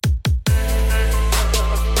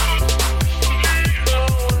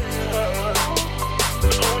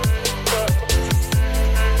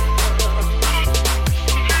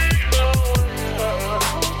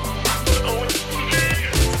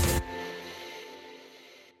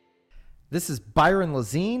This is Byron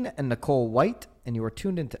Lazine and Nicole White, and you are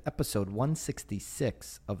tuned into episode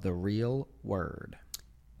 166 of The Real Word.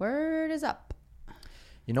 Word is up.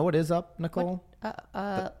 You know what is up, Nicole?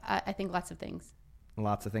 I think lots of things.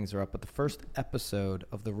 Lots of things are up, but the first episode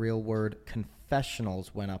of The Real Word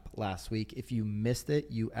Confessionals went up last week. If you missed it,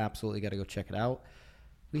 you absolutely got to go check it out.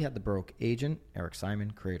 We had The Broke Agent, Eric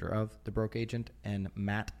Simon, creator of The Broke Agent, and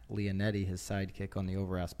Matt Leonetti, his sidekick on the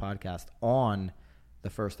Overask podcast, on the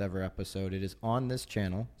first ever episode. It is on this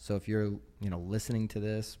channel. So if you're, listening to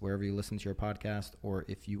this wherever you listen to your podcast, or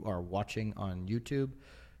if you are watching on YouTube,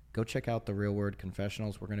 go check out The Real Word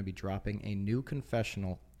Confessionals. We're going to be dropping a new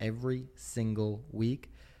confessional every single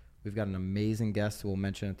week. We've got an amazing guest who we'll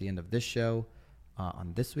mention at the end of this show.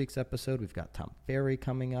 On this week's episode, we've got Tom Ferry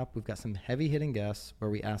coming up. We've got some heavy-hitting guests where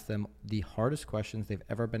we ask them the hardest questions they've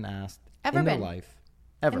ever been asked in their life.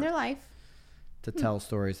 To tell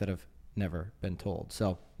stories that have never been told.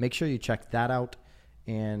 So make sure you check that out.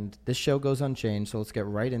 And this show goes unchanged, so let's get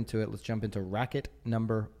right into it. Let's jump into racket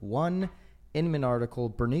number 1. Inman article.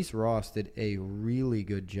 Bernice Ross did a really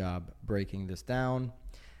good job breaking this down.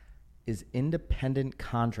 Is independent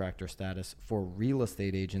contractor status for real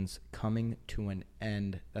estate agents coming to an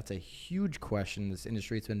end? That's a huge question in this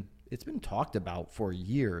industry. It's been talked about for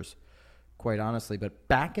years, quite honestly, but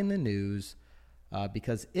back in the news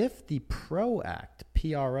because if the PRO Act,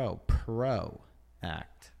 PRO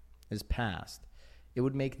Act, is passed, it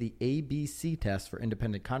would make the ABC test for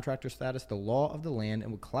independent contractor status the law of the land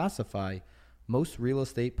and would classify most real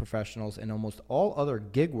estate professionals and almost all other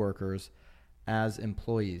gig workers as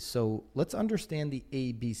employees. So let's understand the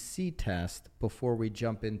ABC test before we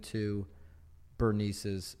jump into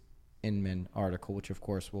Bernice's Inman article, which of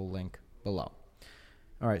course we'll link below.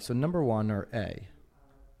 All right, so number 1, or A,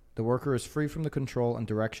 the worker is free from the control and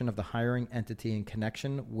direction of the hiring entity in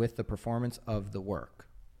connection with the performance of the work.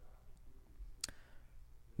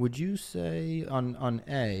 Would you say on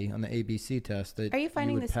A, on the ABC test, that are you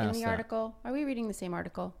finding would this in pass the that? article? Are we reading the same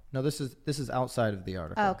article? No, this is outside of the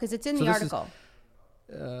article. Oh, because it's in the article.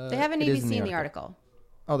 They have an ABC in the article.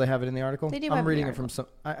 Oh, they have it in the article? They do. I'm reading it from some.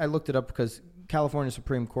 I looked it up because California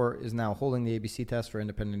Supreme Court is now holding the ABC test for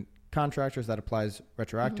independent contractors. That applies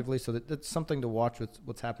retroactively. So that's something to watch with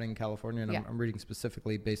what's happening in California. And I'm reading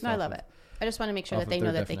specifically based off. I love it. I just want to make sure that they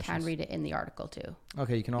know that they can read it in the article too.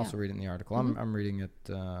 Okay, you can also read it in the article. I'm reading it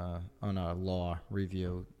on a law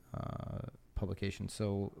review publication.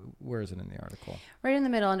 So where is it in the article? Right in the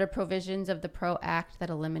middle, under provisions of the PRO Act that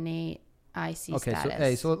eliminate IC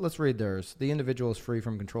status. So let's read theirs. The individual is free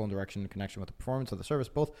from control and direction in connection with the performance of the service,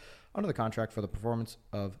 both under the contract for the performance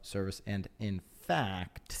of service and in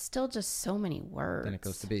fact. Still just so many words. Then it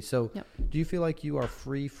goes to B. So do you feel like you are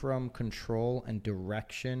free from control and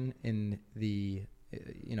direction in the,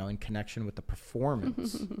 in connection with the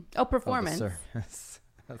performance? Performance. Of the service.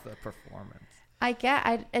 The performance.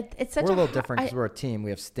 It's such we're a little different because we're a team. We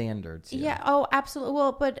have standards here. Yeah. Oh, absolutely.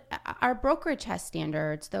 Well, but our brokerage has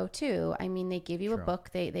standards though too. I mean, they give you a book.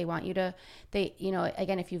 They want you to.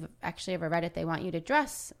 Again, if you've actually ever read it, they want you to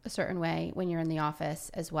dress a certain way when you're in the office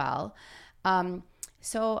as well.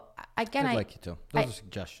 So again, I'd like you to. Those are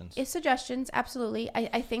suggestions. It's suggestions, absolutely.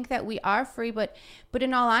 I think that we are free, but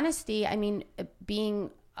in all honesty, I mean, being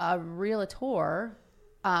a realtor.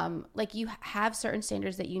 You have certain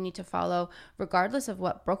standards that you need to follow regardless of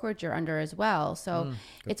what brokerage you're under as well. So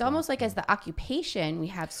it's almost like as the occupation, we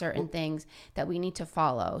have certain things that we need to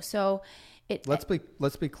follow. So let's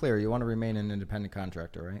be clear. You want to remain an independent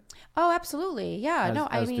contractor, right? Oh, absolutely. Yeah.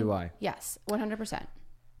 As do I. Yes, 100%.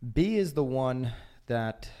 B is the one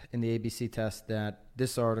that in the ABC test that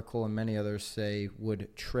this article and many others say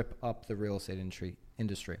would trip up the real estate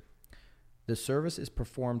industry. The service is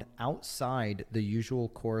performed outside the usual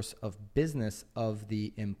course of business of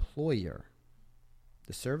the employer.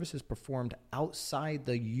 The service is performed outside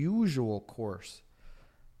the usual course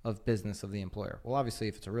of business of the employer. Well, obviously,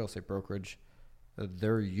 if it's a real estate brokerage,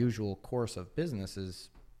 their usual course of business is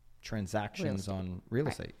transactions on real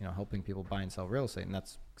estate, helping people buy and sell real estate. And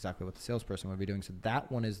that's exactly what the salesperson would be doing. So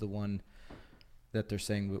that one is the one that they're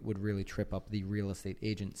saying would really trip up the real estate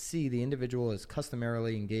agent. C, the individual is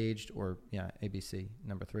customarily engaged, or ABC,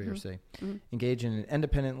 number 3 or C, engaged in an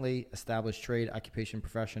independently established trade, occupation,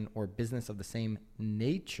 profession, or business of the same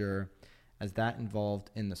nature as that involved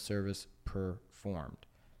in the service performed.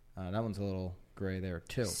 That one's a little gray there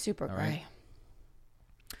too. Super gray. Right?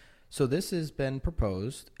 So this has been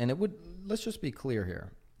proposed, and let's just be clear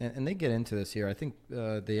here, and they get into this here. I think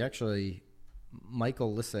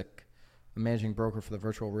Michael Lissick, a managing broker for the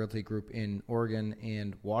Virtual Realty Group in Oregon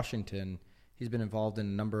and Washington, He's been involved in a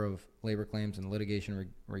number of labor claims and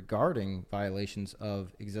litigation regarding violations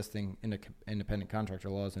of existing independent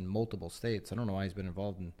contractor laws in multiple states. I don't know why he's been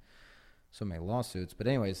involved in so many lawsuits. But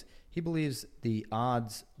anyways, he believes the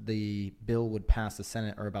odds the bill would pass the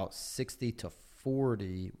Senate are about 60 to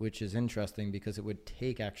 40, which is interesting because it would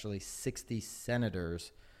take actually 60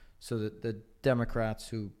 senators. So that the Democrats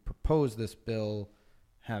who proposed this bill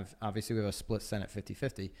have, obviously we have a split Senate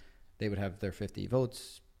 50-50. They would have their 50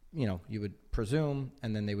 votes, you would presume,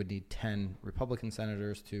 and then they would need 10 Republican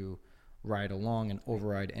senators to ride along and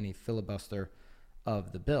override any filibuster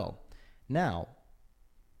of the bill. Now,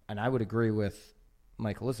 and I would agree with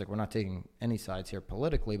Michael Lisick, we're not taking any sides here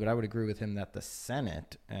politically, but I would agree with him that the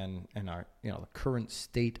Senate and our, the current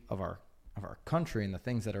state of our country and the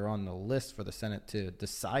things that are on the list for the Senate to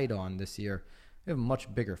decide on this year, we have a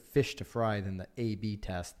much bigger fish to fry than the A/B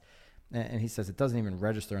test. And he says it doesn't even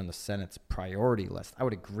register on the Senate's priority list. I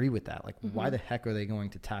would agree with that. Like, why the heck are they going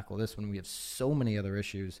to tackle this when we have so many other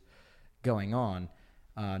issues going on?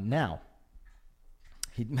 Now,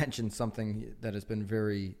 he mentioned something that has been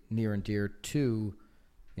very near and dear to,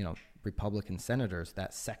 Republican senators,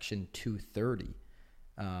 that Section 230,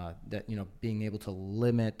 that, being able to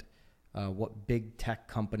limit what big tech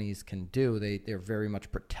companies can do. They're very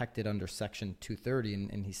much protected under Section 230.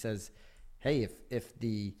 And he says, hey, if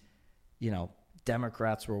the,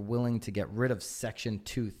 Democrats were willing to get rid of Section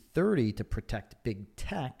 230 to protect big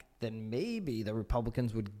tech, then maybe the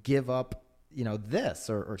Republicans would give up,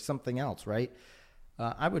 this or something else, right?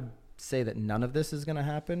 I would say that none of this is going to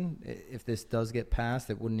happen. If this does get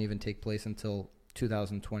passed, it wouldn't even take place until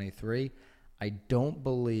 2023. I don't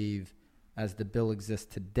believe, as the bill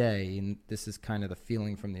exists today, and this is kind of the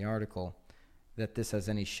feeling from the article, that this has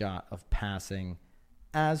any shot of passing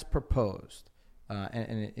as proposed.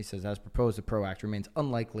 And it says, as proposed, the PRO Act remains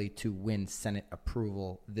unlikely to win Senate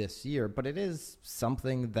approval this year. But it is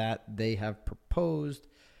something that they have proposed,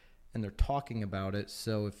 and they're talking about it.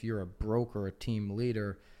 So if you're a broker, a team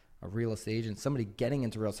leader, a real estate agent, somebody getting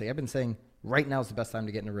into real estate, I've been saying right now is the best time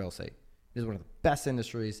to get into real estate. This is one of the best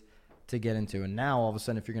industries to get into. And now all of a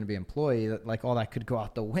sudden, if you're going to be an employee, like all that could go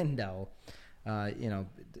out the window,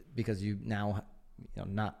 because you now,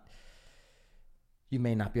 you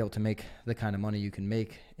may not be able to make the kind of money you can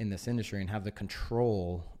make in this industry and have the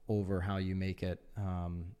control over how you make it.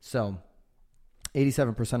 So 87%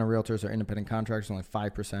 of realtors are independent contractors. Only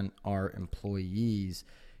 5% are employees.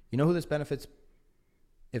 You know who this benefits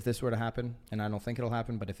if this were to happen? And I don't think it'll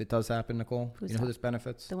happen, but if it does happen, Nicole, who this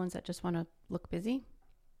benefits? The ones that just want to look busy?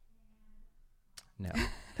 No.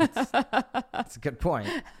 That's a good point.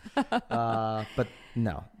 But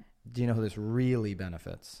no. Do you know who this really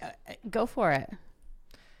benefits? Go for it.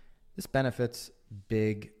 This benefits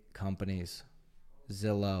big companies.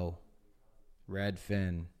 Zillow,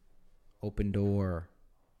 Redfin, Open Door.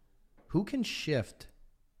 Who can shift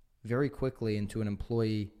very quickly into an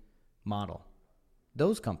employee model?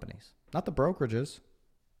 Those companies, not the brokerages.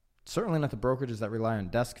 Certainly not the brokerages that rely on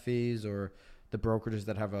desk fees or the brokerages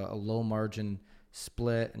that have a low margin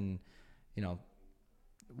split and,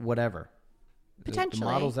 whatever. Potentially. The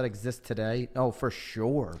models that exist today, oh, for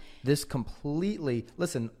sure. This completely,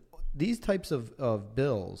 listen, these types of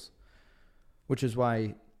bills, which is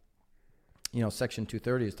why, Section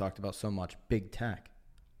 230 is talked about so much, big tech.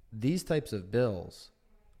 These types of bills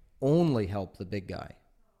only help the big guy.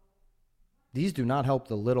 These do not help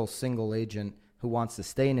the little single agent who wants to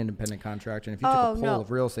stay an independent contractor. And if you took a poll of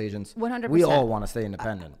real estate agents, 100%. We all want to stay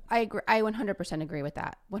independent. I agree. I 100% agree with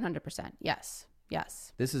that. 100%. Yes.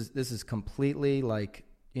 This is completely like,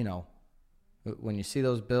 when you see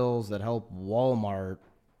those bills that help Walmart,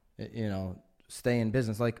 stay in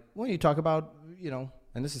business, like when you talk about,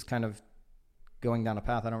 and this is kind of going down a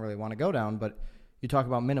path I don't really want to go down, but you talk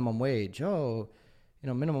about minimum wage.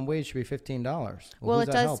 Minimum wage should be $15. Well,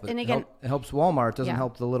 it does. Help? And again, it helps Walmart. It doesn't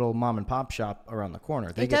help the little mom and pop shop around the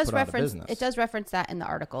corner. They get put out of business. It does reference that in the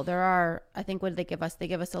article. There are, I think, what did they give us? They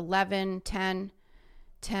give us 11, 10,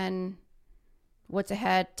 what's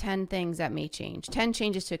ahead, 10 things that may change. 10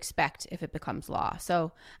 changes to expect if it becomes law.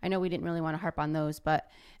 So I know we didn't really want to harp on those, but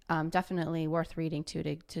definitely worth reading to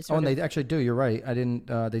sort of. And they actually do. You're right. I didn't.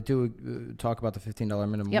 They do talk about the $15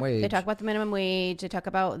 minimum wage. They talk about the minimum wage. They talk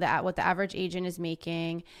about what the average agent is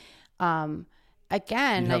making.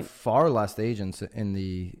 Again, you have far less agents in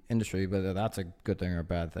the industry, whether that's a good thing or a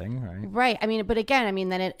bad thing, right? Right. I mean, but again,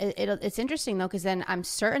 then it's interesting though, because then I'm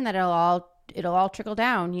certain that it'll all trickle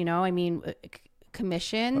down.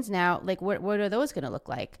 Commissions now, like what are those going to look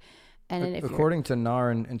like? And according to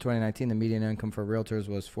NAR in 2019, the median income for realtors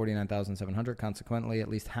was $49,700. Consequently, at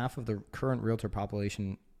least half of the current realtor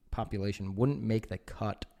population wouldn't make the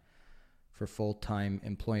cut for full-time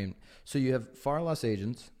employment. So you have far less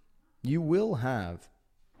agents. You will have,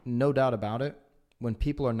 no doubt about it, when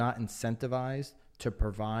people are not incentivized to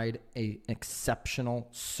provide an exceptional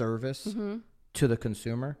service to the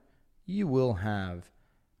consumer, you will have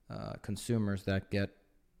consumers that get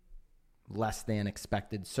less than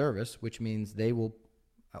expected service, which means they will,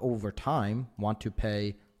 over time, want to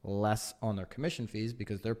pay less on their commission fees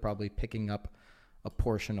because they're probably picking up a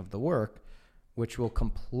portion of the work, which will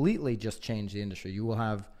completely just change the industry. You will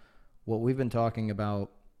have what we've been talking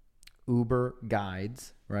about, Uber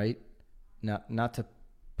guides, right? Not to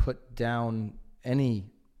put down any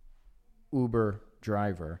Uber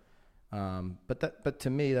driver, but to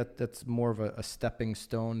me that's more of a stepping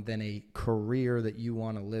stone than a career that you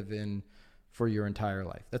want to live in for your entire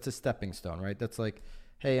life. That's a stepping stone, right? That's like,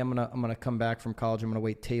 hey, I'm gonna come back from college. I'm gonna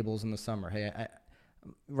wait tables in the summer. Hey,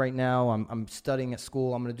 right now I'm studying at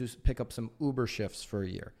school. I'm gonna pick up some Uber shifts for a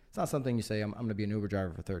year. It's not something you say I'm gonna be an Uber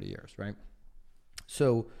driver for 30 years, right?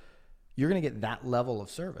 So you're gonna get that level of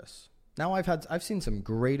service. Now I've seen some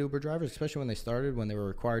great Uber drivers, especially when they started, when they were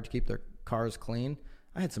required to keep their cars clean.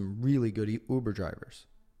 I had some really good Uber drivers.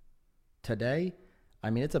 Today, I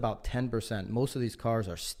mean, it's about 10%. Most of these cars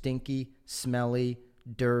are stinky, smelly,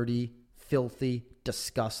 dirty, filthy,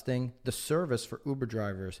 disgusting. The service for Uber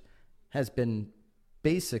drivers has been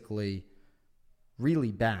basically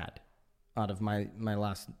really bad out of my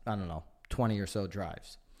last, 20 or so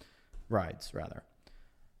rides.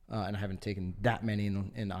 And I haven't taken that many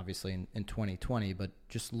in obviously in 2020, but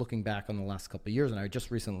just looking back on the last couple of years, and I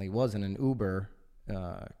just recently was in an Uber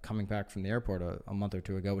coming back from the airport a month or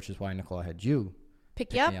two ago, which is why, Nicole, I had you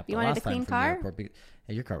pick you up. You wanted a clean car? And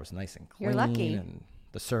your car was nice and clean. You're lucky. And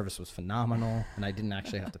the service was phenomenal, and I didn't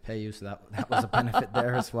actually have to pay you, so that was a benefit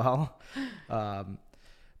there as well.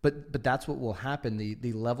 But that's what will happen.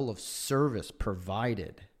 The level of service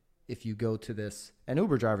provided if you go to this, and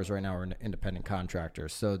Uber drivers right now are independent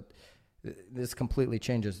contractors, so this completely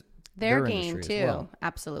changes their game industry too. as well.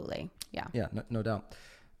 Absolutely, yeah. Yeah, no doubt.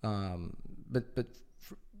 But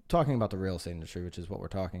talking about the real estate industry, which is what we're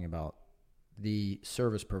talking about, the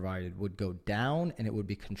service provided would go down, and it would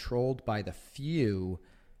be controlled by the few,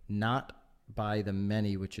 not by the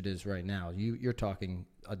many, which it is right now. You're talking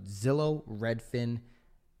a Zillow, Redfin,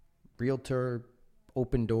 Realtor,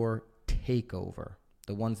 Open Door takeover,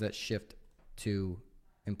 the ones that shift to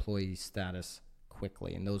employee status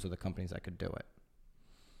quickly, and those are the companies that could do it.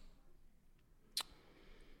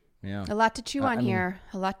 Yeah, a lot to chew on here.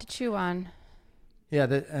 A lot to chew on. Yeah,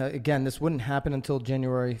 again, this wouldn't happen until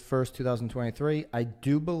January 1st, 2023. I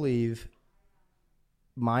do believe,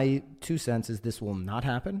 my 2 cents is, this will not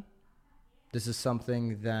happen. This is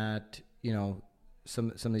something that,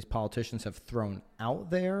 some of these politicians have thrown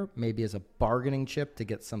out there, maybe as a bargaining chip to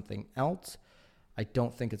get something else. I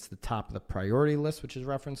don't think it's the top of the priority list, which is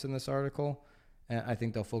referenced in this article. And I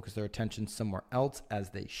think they'll focus their attention somewhere else,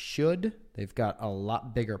 as they should. They've got a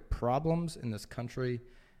lot bigger problems in this country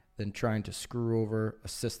than trying to screw over a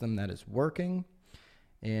system that is working.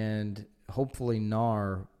 And hopefully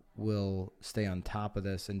NAR will stay on top of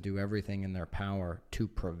this and do everything in their power to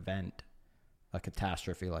prevent a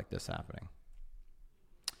catastrophe like this happening.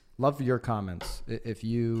 Love your comments. If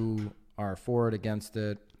you are for it, against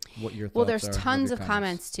it, what your thoughts are. Well, there's tons of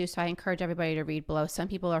comments too, so I encourage everybody to read below. Some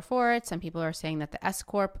people are for it. Some people are saying that the S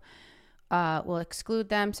Corp will exclude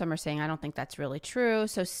them. Some are saying, I don't think that's really true.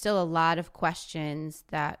 So still a lot of questions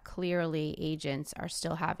that clearly agents are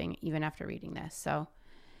still having even after reading this. So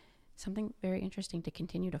something very interesting to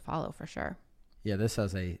continue to follow for sure. Yeah, this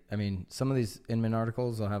has some of these Inman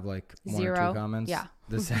articles will have like 1 0 or 2 comments. Yeah.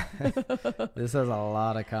 This has a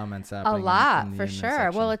lot of comments happening. A lot, in the for Inman sure.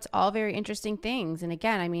 section. Well, it's all very interesting things. And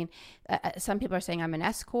again, some people are saying I'm an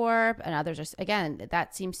S Corp, and others are, again,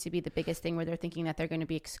 that seems to be the biggest thing where they're thinking that they're going to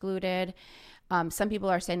be excluded. Some people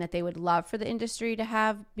are saying that they would love for the industry to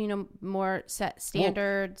have, more set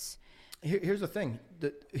standards. Well, here's the thing.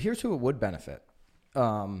 Here's who it would benefit.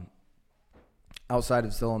 Outside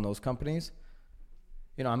of Zillow and those companies,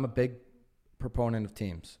 I'm a big proponent of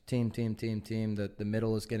teams. Team. The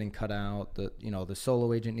middle is getting cut out. The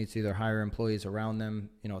solo agent needs to either hire employees around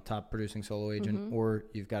them, a top producing solo agent, or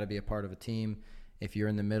you've got to be a part of a team. If you're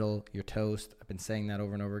in the middle, you're toast. I've been saying that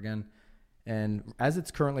over and over again. And as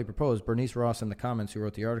it's currently proposed, Bernice Ross in the comments, who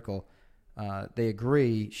wrote the article, they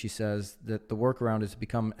agree. She says that the workaround is to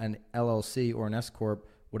become an LLC or an S Corp,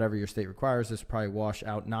 whatever your state requires. This will probably wash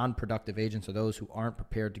out non-productive agents or those who aren't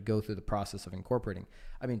prepared to go through the process of incorporating.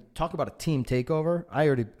 Talk about a team takeover. I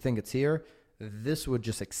already think it's here. This would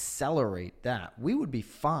just accelerate that. We would be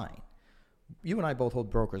fine. You and I both hold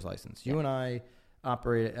broker's license. You and I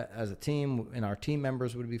operate as a team, and our team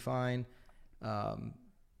members would be fine.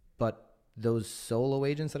 But those solo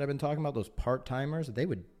agents that I've been talking about, those part-timers, they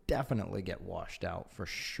would definitely get washed out for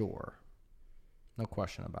sure. No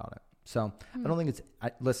question about it. So I don't think it's,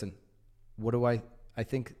 listen, what do I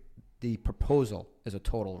think the proposal is a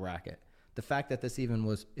total racket. The fact that this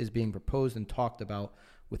even is being proposed and talked about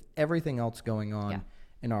with everything else going on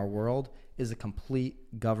in our world is a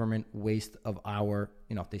complete government waste of our,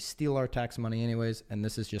 they steal our tax money anyways, and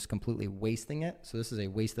this is just completely wasting it. So this is a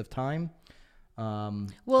waste of time. I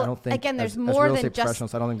don't think, again, there's as more real than estate just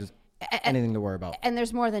professionals, I don't think there's anything to worry about. And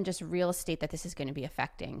there's more than just real estate that this is going to be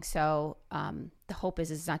affecting. So the hope is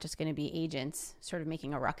it's not just going to be agents sort of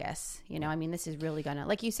making a ruckus. This is really going to,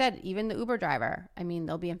 like you said, even the Uber driver,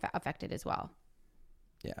 they'll be affected as well.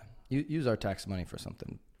 Yeah. Use our tax money for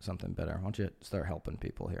something better. Why don't you start helping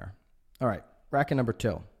people here? All right. Racket number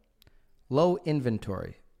 2. Low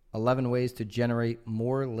inventory. 11 ways to generate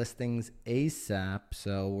more listings ASAP.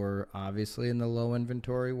 So we're obviously in the low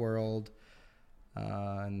inventory world.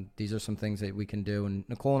 And these are some things that we can do. And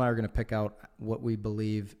Nicole and I are going to pick out what we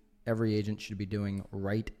believe every agent should be doing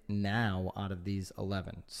right now out of these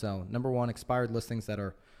 11. So number 1, expired listings that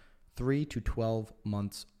are 3 to 12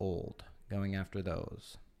 months old. Going after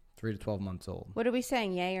those. 3 to 12 months old. What are we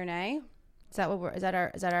saying? Yay or nay? Is that what is that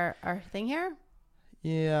our thing here?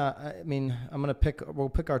 Yeah, we'll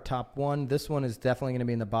pick our top one. This one is definitely going to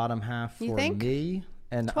be in the bottom half for me.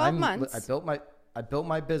 And 12 months. I built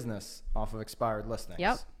my business off of expired listings.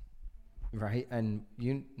 Yep. Right. And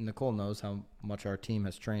Nicole knows how much our team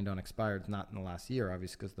has trained on expireds, not in the last year,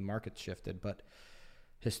 obviously, because the market's shifted. But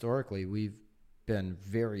historically, we've been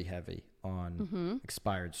very heavy on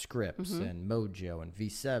expired scripts and Mojo and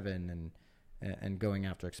V7 and going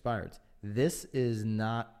after expireds. This is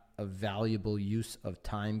not a valuable use of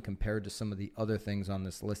time compared to some of the other things on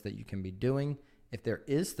this list that you can be doing. If there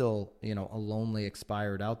is still, a lonely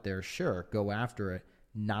expired out there, sure, go after it.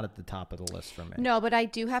 Not at the top of the list for me. No, but I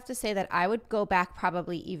do have to say that I would go back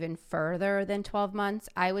probably even further than 12 months.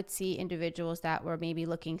 I would see individuals that were maybe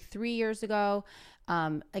looking 3 years ago.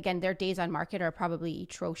 Again, their days on market are probably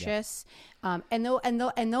atrocious. Yeah. And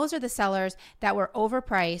those are the sellers that were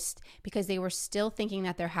overpriced because they were still thinking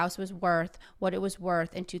that their house was worth what it was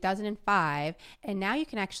worth in 2005. And now you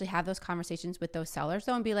can actually have those conversations with those sellers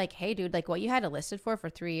though and be like, hey dude, like what you had it listed for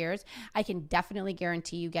 3 years, I can definitely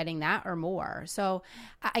guarantee you getting that or more. So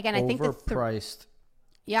again, I think overpriced.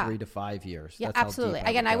 3 to 5 years. Yeah, that's absolutely.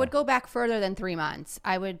 Again, I would go back further than 3 months.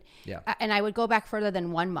 I would, and I would go back further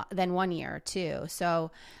than 1 year too.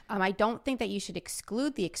 So I don't think that you should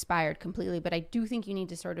exclude the expired completely, but I do think you need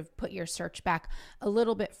to sort of put your search back a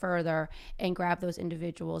little bit further and grab those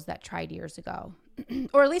individuals that tried years ago,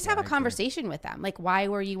 or at least have a conversation with them. Like, why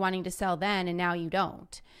were you wanting to sell then and now you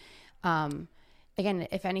don't? Again,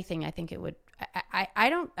 if anything, I think it would.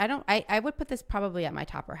 I would put this probably at my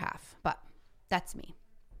top or half, but that's me.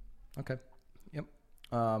 Okay. Yep.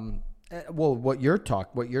 Well, what you're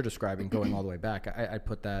describing, going all the way back, I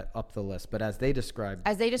put that up the list. But as they describe it,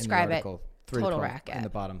 article, total racket in the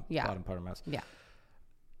bottom part of my list. Yeah.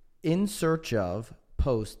 In search of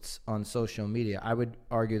posts on social media, I would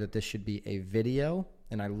argue that this should be a video.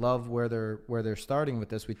 And I love where they're starting with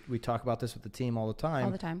this. We talk about this with the team all the time.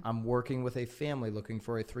 All the time. I'm working with a family looking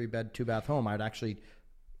for a 3-bed, 2-bath home. I'd actually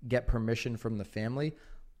get permission from the family.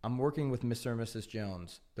 I'm working with Mr. and Mrs.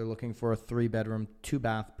 Jones. They're looking for a 3-bedroom,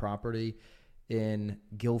 2-bath property in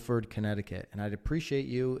Guilford, Connecticut. And I'd appreciate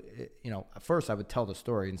you, first I would tell the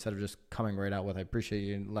story instead of just coming right out with, I appreciate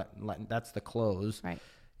you, that's the close, right?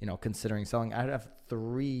 Considering selling. I'd have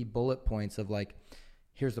 3 bullet points of like,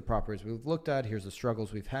 here's the properties we've looked at, here's the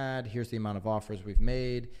struggles we've had, here's the amount of offers we've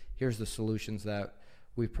made, here's the solutions that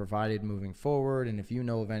we've provided moving forward. And if you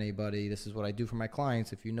know of anybody, this is what I do for my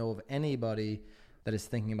clients. If you know of anybody that is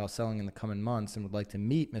thinking about selling in the coming months and would like to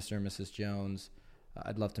meet Mr. and Mrs. Jones,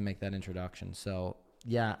 I'd love to make that introduction. So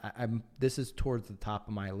yeah, this is towards the top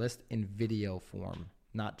of my list in video form,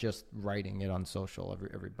 not just writing it on social.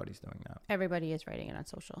 Everybody's doing that. Everybody is writing it on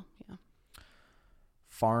social. Yeah.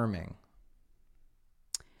 Farming.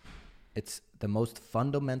 It's the most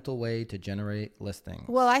fundamental way to generate listings.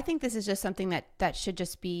 Well, I think this is just something that should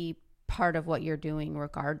just be part of what you're doing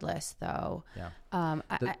regardless though. Yeah.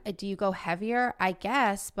 Do you go heavier? I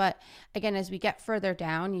guess, but again, as we get further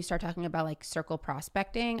down, you start talking about like circle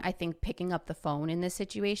prospecting. I think picking up the phone in this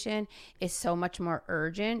situation is so much more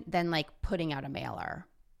urgent than like putting out a mailer.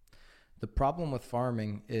 The problem with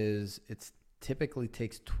farming is it's typically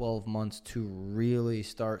takes 12 months to really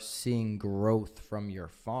start seeing growth from your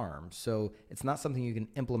farm. So it's not something you can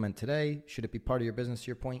implement today. Should it be part of your business, to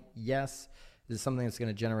your point? Yes. Is it something that's going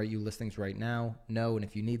to generate you listings right now? No. And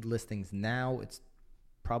if you need listings now, it's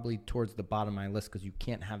probably towards the bottom of my list because you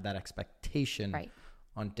can't have that expectation Right.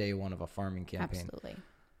 on day one of a farming campaign. Absolutely.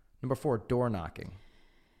 Number 4, door knocking.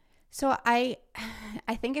 So I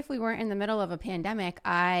think if we weren't in the middle of a pandemic,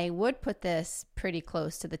 I would put this pretty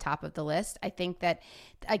close to the top of the list. I think that,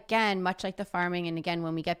 again, much like the farming, and again,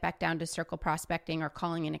 when we get back down to circle prospecting or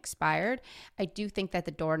calling in expired, I do think that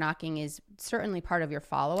the door knocking is certainly part of your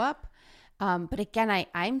follow-up. But again,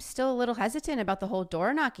 I'm still a little hesitant about the whole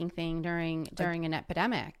door knocking thing during an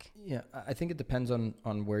epidemic. Yeah, I think it depends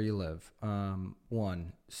on where you live.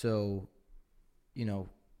 One, so,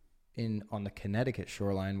 on the Connecticut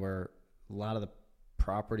shoreline where a lot of the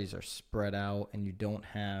properties are spread out and you don't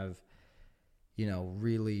have, you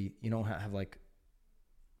don't have like,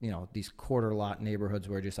 these quarter lot neighborhoods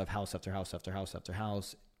where you just have house after house after house after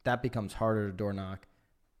house. That becomes harder to door knock.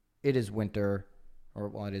 It is winter, or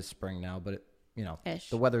well, it is spring now, but Ish.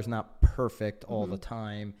 the weather's not perfect all the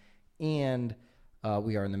time. And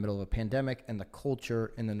we are in the middle of a pandemic, and the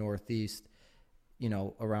culture in the Northeast,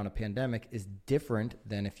 around a pandemic is different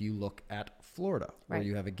than if you look at Florida, where Right.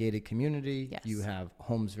 you have a gated community. Yes. You have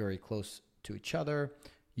homes very close to each other.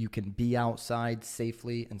 You can be outside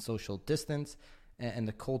safely and social distance. And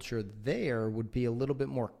the culture there would be a little bit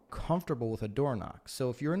more comfortable with a door knock.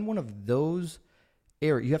 So if you're in one of those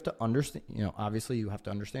areas, you have to understand, obviously you have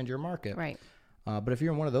to understand your market. Right. But if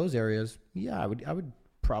you're in one of those areas, yeah, I would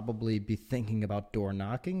probably be thinking about door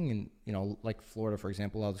knocking. And, like Florida, for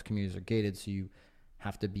example, a lot of those communities are gated, so you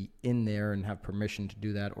have to be in there and have permission to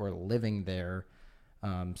do that, or living there.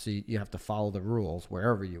 So you have to follow the rules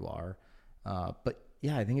wherever you are. But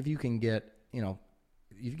yeah, I think if you can get,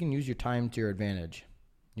 if you can use your time to your advantage,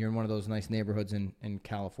 you're in one of those nice neighborhoods in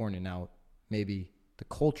California. Now, maybe the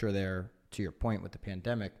culture there, to your point with the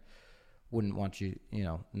pandemic, wouldn't want you,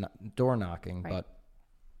 door knocking. Right. But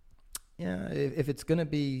yeah, if it's going to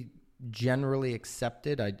be generally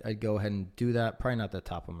accepted, I'd go ahead and do that. Probably not the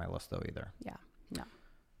top of my list though either. Yeah. No.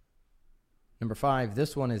 Number 5,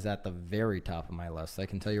 this one is at the very top of my list. I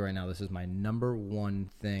can tell you right now, this is my number one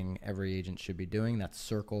thing every agent should be doing. That's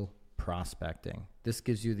circle prospecting. This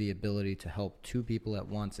gives you the ability to help 2 people at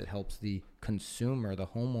once. It helps the consumer, the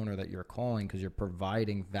homeowner that you're calling, because you're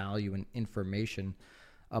providing value and information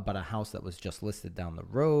about a house that was just listed down the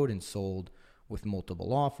road and sold with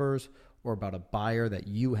multiple offers, or about a buyer that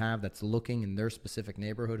you have that's looking in their specific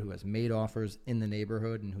neighborhood, who has made offers in the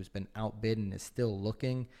neighborhood and who's been outbid and is still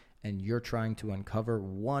looking. And you're trying to uncover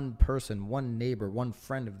one person, one neighbor, one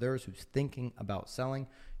friend of theirs who's thinking about selling.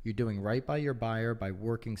 You're doing right by your buyer by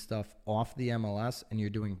working stuff off the MLS, and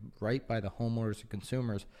you're doing right by the homeowners and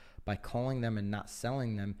consumers by calling them and not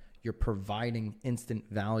selling them. You're providing instant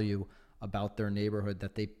value about their neighborhood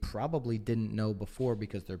that they probably didn't know before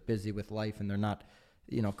because they're busy with life and they're not,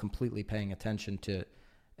 completely paying attention to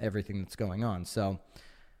everything that's going on. So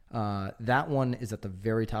that one is at the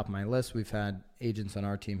very top of my list. We've had agents on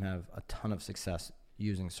our team have a ton of success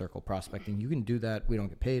using circle prospecting. You can do that. We don't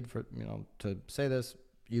get paid for, to say this.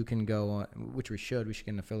 You can go on, which we should get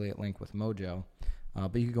an affiliate link with Mojo.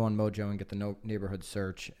 But you can go on Mojo and get the neighborhood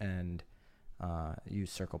search and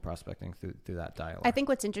use circle prospecting through that dialogue. I think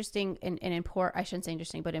what's interesting and important, I shouldn't say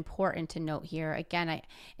interesting, but important to note here, again,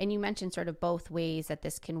 and you mentioned sort of both ways that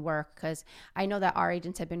this can work, because I know that our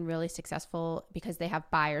agents have been really successful because they have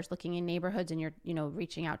buyers looking in neighborhoods, and you're,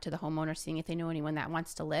 reaching out to the homeowner, seeing if they know anyone that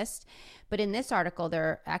wants to list. But in this article,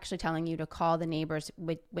 they're actually telling you to call the neighbors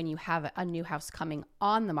when you have a new house coming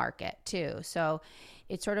on the market too. So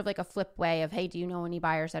it's sort of like a flip way of, hey, do you know any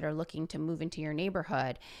buyers that are looking to move into your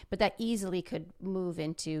neighborhood? But that easily could move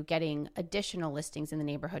into getting additional listings in the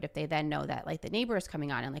neighborhood if they then know that like the neighbor is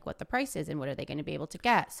coming on and like what the price is and what are they going to be able to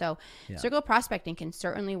get. So circle prospecting can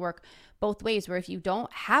certainly work both ways, where if you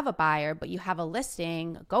don't have a buyer but you have a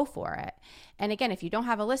listing, go for it. And again, if you don't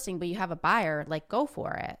have a listing but you have a buyer, like go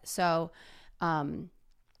for it. So again,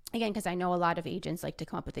 because I know a lot of agents like to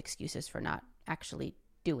come up with excuses for not actually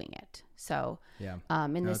doing it. So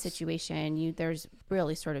in this situation, there's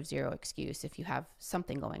really sort of zero excuse if you have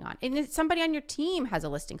something going on. And if somebody on your team has a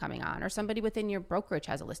listing coming on, or somebody within your brokerage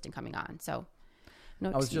has a listing coming on. So no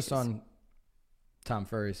excuses. I was just on Tom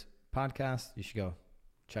Ferry's podcast. You should go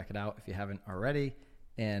check it out if you haven't already.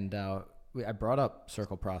 And I brought up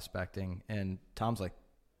circle prospecting, and Tom's like,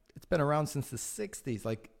 it's been around since the 60s.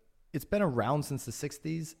 Like, it's been around since the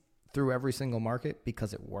 60s through every single market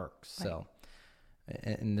because it works. Right. So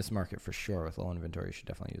in this market, for sure, with low inventory, you should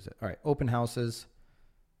definitely use it. All right, open houses,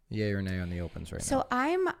 yay or nay on the opens right now? So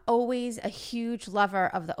I'm always a huge lover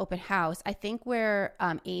of the open house. I think where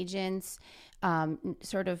agents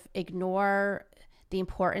sort of ignore the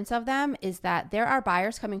importance of them is that there are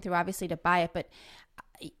buyers coming through, obviously, to buy it, but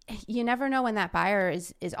you never know when that buyer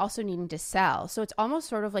is also needing to sell. So it's almost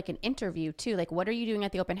sort of like an interview too. Like, what are you doing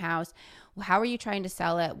at the open house? How are you trying to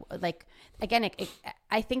sell it? Like, again,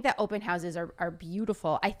 I think that open houses are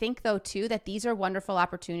beautiful. I think though too, that these are wonderful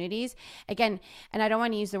opportunities. Again, and I don't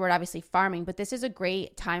want to use the word obviously farming, but this is a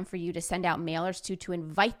great time for you to send out mailers to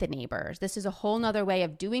invite the neighbors. This is a whole nother way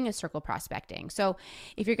of doing a circle prospecting. So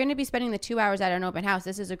if you're going to be spending the 2 hours at an open house,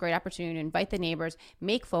 this is a great opportunity to invite the neighbors,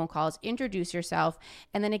 make phone calls, introduce yourself.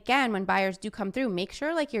 And then again, when buyers do come through, make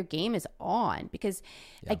sure like your game is on, because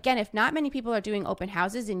again, if not many people are doing open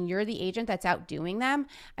houses and you're the agent that's out doing them,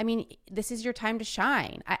 I mean, this is your time to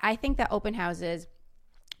shine. I think that open houses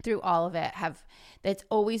through all of it that's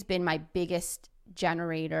always been my biggest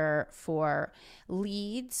generator for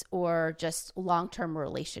leads or just long-term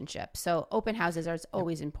relationships. So open houses are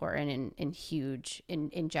always important and huge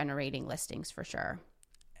in generating listings for sure.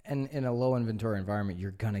 And in a low inventory environment, you're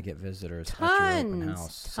going to get visitors at your open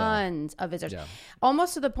house. Tons of visitors. Yeah.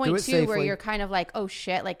 Almost to the point, too, safely, where you're kind of like, oh,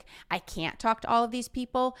 shit, like I can't talk to all of these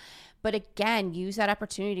people. But again, use that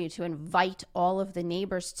opportunity to invite all of the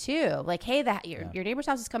neighbors, too. Like, hey, your neighbor's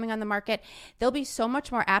house is coming on the market. They'll be so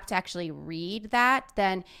much more apt to actually read that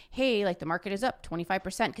than, hey, like the market is up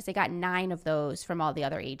 25% because they got 9 of those from all the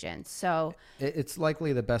other agents. So it's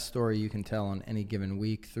likely the best story you can tell on any given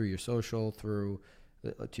week through your social, through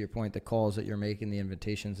to your point, the calls that you're making, the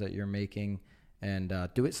invitations that you're making, and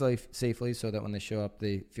do it safely so that when they show up,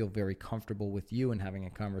 they feel very comfortable with you and having a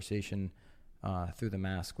conversation through the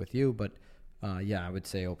mask with you. But I would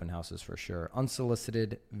say open houses for sure.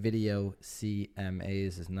 Unsolicited video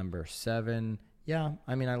CMAs is number 7. Yeah,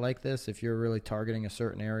 I mean, I like this. If you're really targeting a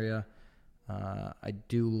certain area, I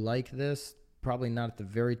do like this. Probably not at the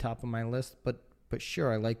very top of my list, but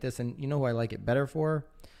sure, I like this. And you know who I like it better for?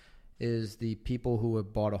 Is the people who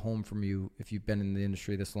have bought a home from you, if you've been in the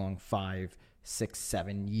industry this long, 5, 6,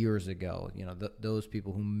 7 years ago. You know, those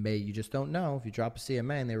people who you just don't know. If you drop a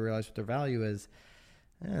CMA and they realize what their value is,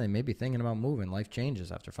 they may be thinking about moving. Life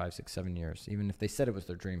changes after 5, 6, 7 years, even if they said it was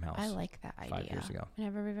their dream house. I like that idea. 5 years ago. I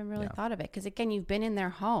never even really thought of it. Because again, you've been in their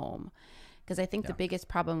home. Because I think the biggest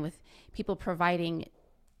problem with people providing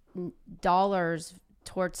dollars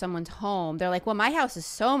towards someone's home, they're like, well, my house is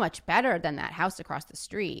so much better than that house across the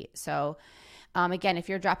street. So again, if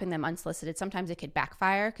you're dropping them unsolicited, sometimes it could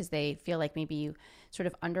backfire because they feel like maybe you sort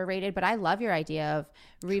of underrated. But I love your idea of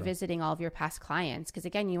revisiting all of your past clients, because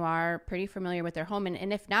again, you are pretty familiar with their home,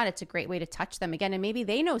 and if not, it's a great way to touch them again, and maybe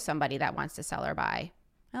they know somebody that wants to sell or buy.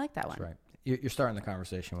 I like that one. That's right. You're starting the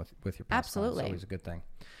conversation with your past Absolutely. clients. Always a good thing.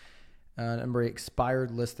 Number 8, expired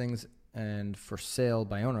listings and for sale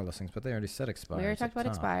by owner listings, but they already said expired. We already talked about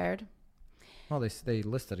expired. Well, they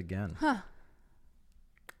listed again. Huh.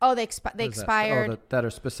 Oh, they expired. That are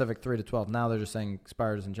specific 3 to 12. Now they're just saying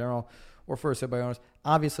expired in general, or for sale by owners.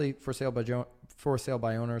 Obviously, for sale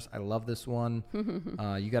by owners. I love this one.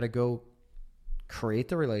 You got to go create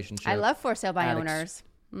the relationship. I love for sale by owners.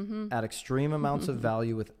 At extreme amounts of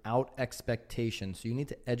value without expectation. So you need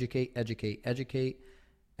to educate,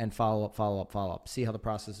 and follow up. See how the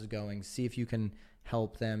process is going. See if you can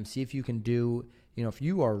help them. See if you can do, if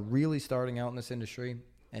you are really starting out in this industry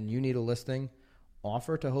and you need a listing,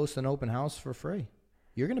 offer to host an open house for free.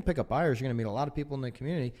 You're going to pick up buyers. You're going to meet a lot of people in the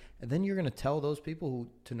community. And then you're going to tell those people who,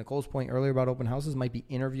 to Nicole's point earlier about open houses, might be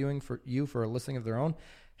interviewing for you for a listing of their own.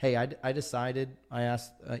 Hey, I decided, I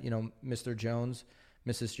asked, Mr. Jones,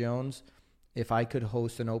 Mrs. Jones, if I could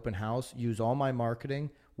host an open house, use all my marketing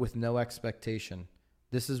with no expectation.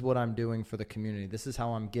 This is what I'm doing for the community. This is how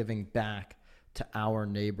I'm giving back to our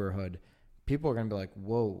neighborhood. People are going to be like,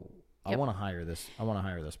 whoa, I want to hire this. I want to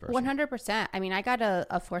hire this person. 100%. I mean, I got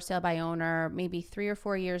a for sale by owner maybe 3 or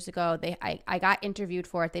 4 years ago. I got interviewed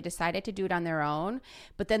for it. They decided to do it on their own,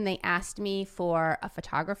 but then they asked me for a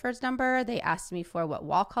photographer's number. They asked me for what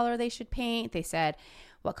wall color they should paint. They said,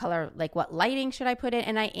 what color, like what lighting should I put in?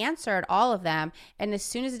 And I answered all of them. And as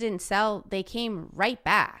soon as it didn't sell, they came right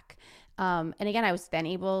back. And again, I was then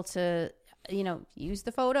able to, use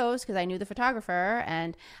the photos because I knew the photographer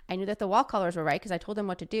and I knew that the wall colors were right because I told them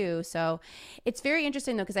what to do. So it's very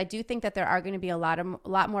interesting though, because I do think that there are going to be a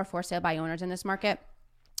lot more for sale by owners in this market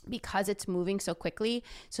because it's moving so quickly.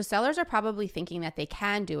 So sellers are probably thinking that they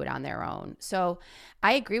can do it on their own. So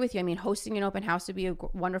I agree with you. I mean, hosting an open house would be a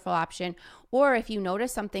wonderful option. Or if you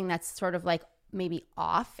notice something that's sort of like maybe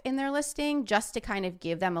off in their listing, just to kind of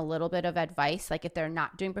give them a little bit of advice. Like if they're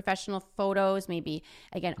not doing professional photos, maybe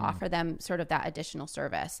again, offer them sort of that additional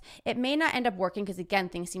service. It may not end up working because again,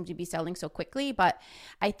 things seem to be selling so quickly, but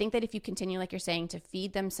I think that if you continue, like you're saying, to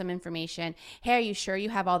feed them some information, hey, are you sure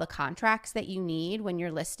you have all the contracts that you need when you're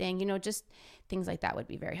listing? Just things like that would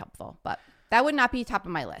be very helpful. But That would not be top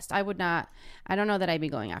of my list. I don't know that I'd be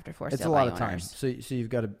going after for sale by It's a lot of owners. time. So you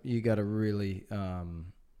got to really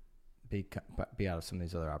be out of some of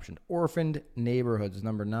these other options. Orphaned neighborhoods,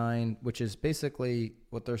 number 9, which is basically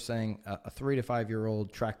what they're saying, a 3 to 5 year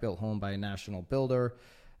old track built home by a national builder.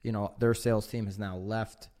 You know, their sales team has now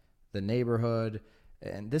left the neighborhood,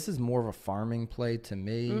 and this is more of a farming play to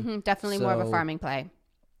me. Definitely more of a farming play.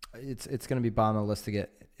 It's going to be bottom of the list to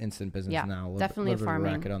get instant business now. Definitely a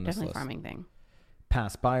farming, on this list. farming thing.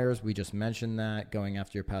 Past buyers, we just mentioned that, going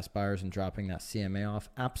after your past buyers and dropping that CMA off.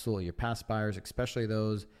 Absolutely, your past buyers, especially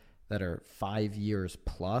those that are 5 years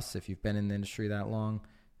plus. If you've been in the industry that long,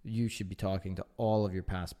 you should be talking to all of your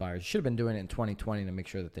past buyers. You should have been doing it in 2020 to make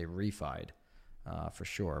sure that they refied, for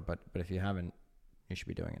sure. But if you haven't, you should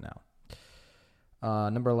be doing it now.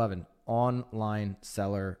 Number 11, online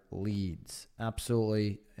seller leads.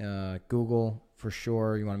 Absolutely. Google, for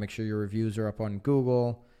sure. You want to make sure your reviews are up on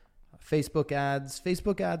Google. Facebook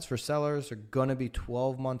ads for sellers are going to be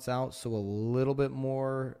 12 months out, so a little bit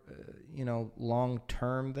more, long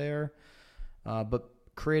term there. But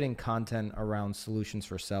creating content around solutions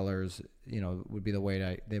for sellers, would be the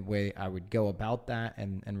way I would go about that,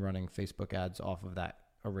 and running Facebook ads off of that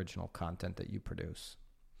original content that you produce.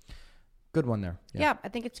 Good one there. Yeah, I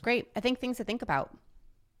think it's great. I think things to think about.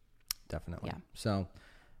 Definitely. Yeah. So,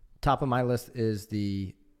 top of my list is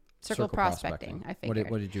the Circle prospecting. I figured.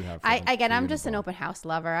 What did you have? I'm just an open house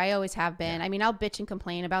lover. I always have been. Yeah. I mean, I'll bitch and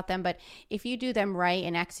complain about them, but if you do them right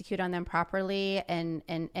and execute on them properly,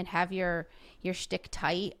 and have your shtick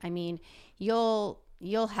tight, I mean, you'll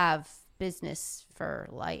have business for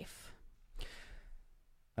life.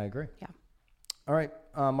 I agree. Yeah. All right.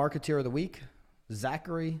 Marketeer of the week,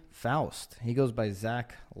 Zachary Faust. He goes by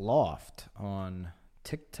Zach Loft on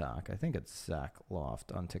TikTok. I think it's Zach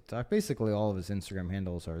Loft on TikTok. Basically, all of his Instagram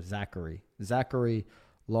handles are Zachary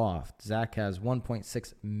Loft. Zach has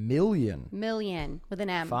 1.6 million with an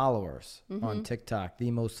M followers on TikTok, the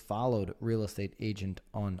most followed real estate agent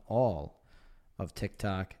on all of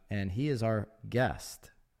TikTok, and he is our guest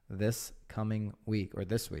this coming week, or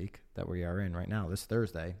this week that we are in right now, this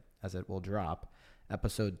Thursday, as it will drop,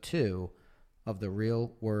 episode 2 of the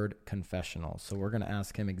Real Word Confessional. So we're going to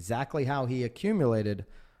ask him exactly how he accumulated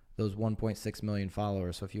those 1.6 million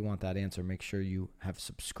followers. So if you want that answer, make sure you have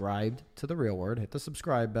subscribed to the Real Word. Hit the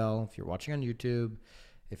subscribe bell. If you're watching on YouTube,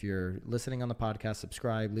 if you're listening on the podcast,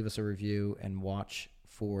 subscribe, leave us a review, and watch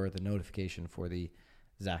for the notification for the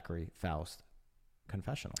Zachary Faust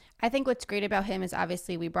confessional. I think what's great about him is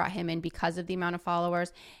obviously we brought him in because of the amount of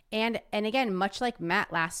followers, and again, much like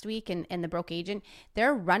Matt last week and the Broke Agent,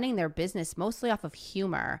 they're running their business mostly off of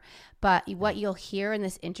humor. But what you'll hear in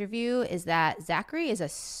this interview is that Zachary is a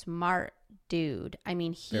smart dude. I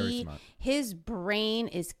mean, his brain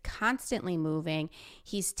is constantly moving.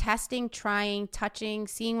 He's testing, trying, touching,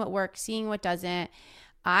 seeing what works, seeing what doesn't.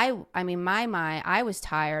 I mean, I was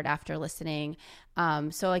tired after listening.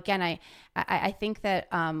 So again, I think that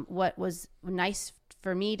what was nice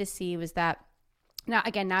for me to see was that now,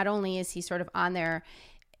 again, not only is he sort of on there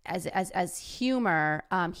as humor,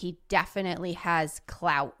 he definitely has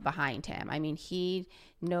clout behind him. I mean, he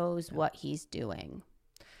knows what he's doing.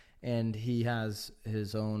 And he has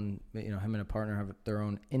his own, him and a partner have their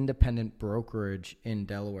own independent brokerage in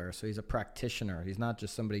Delaware. So he's a practitioner. He's not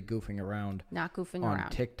just somebody goofing around. Not goofing on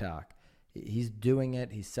around. TikTok. He's doing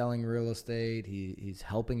it. He's selling real estate. He's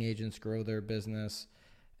helping agents grow their business.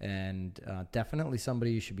 And definitely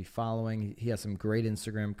somebody you should be following. He has some great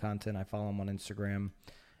Instagram content. I follow him on Instagram.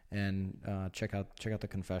 And check out the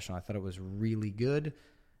confessional. I thought it was really good.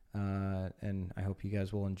 And I hope you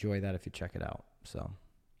guys will enjoy that if you check it out. So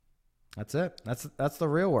that's it. That's the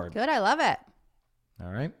Real Word. Good. I love it.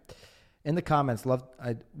 All right. In the comments,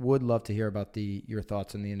 I would love to hear about your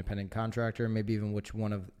thoughts on the independent contractor, maybe even which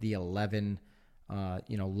one of the 11,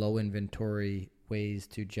 low inventory ways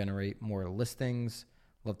to generate more listings.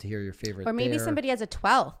 Love to hear your favorite. Or maybe there. Somebody has a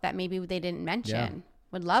 12th that maybe they didn't mention. Yeah.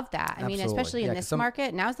 Would love that. I mean, especially in this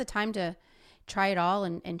market, now's the time to try it all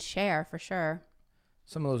and share for sure.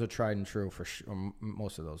 Some of those are tried and true for sure.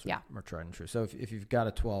 Most of those are tried and true. So if you've got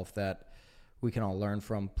a 12th that we can all learn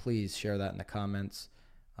from, please share that in the comments.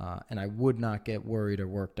 And I would not get worried or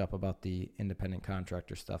worked up about the independent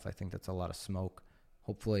contractor stuff. I think that's a lot of smoke.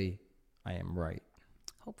 Hopefully, I am right.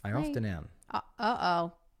 Hopefully. I often am.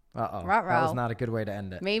 Uh-oh. That was not a good way to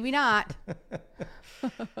end it. Maybe not.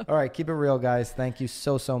 All right, keep it real, guys. Thank you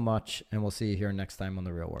so much, and we'll see you here next time on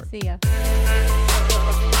The Real Word. See ya.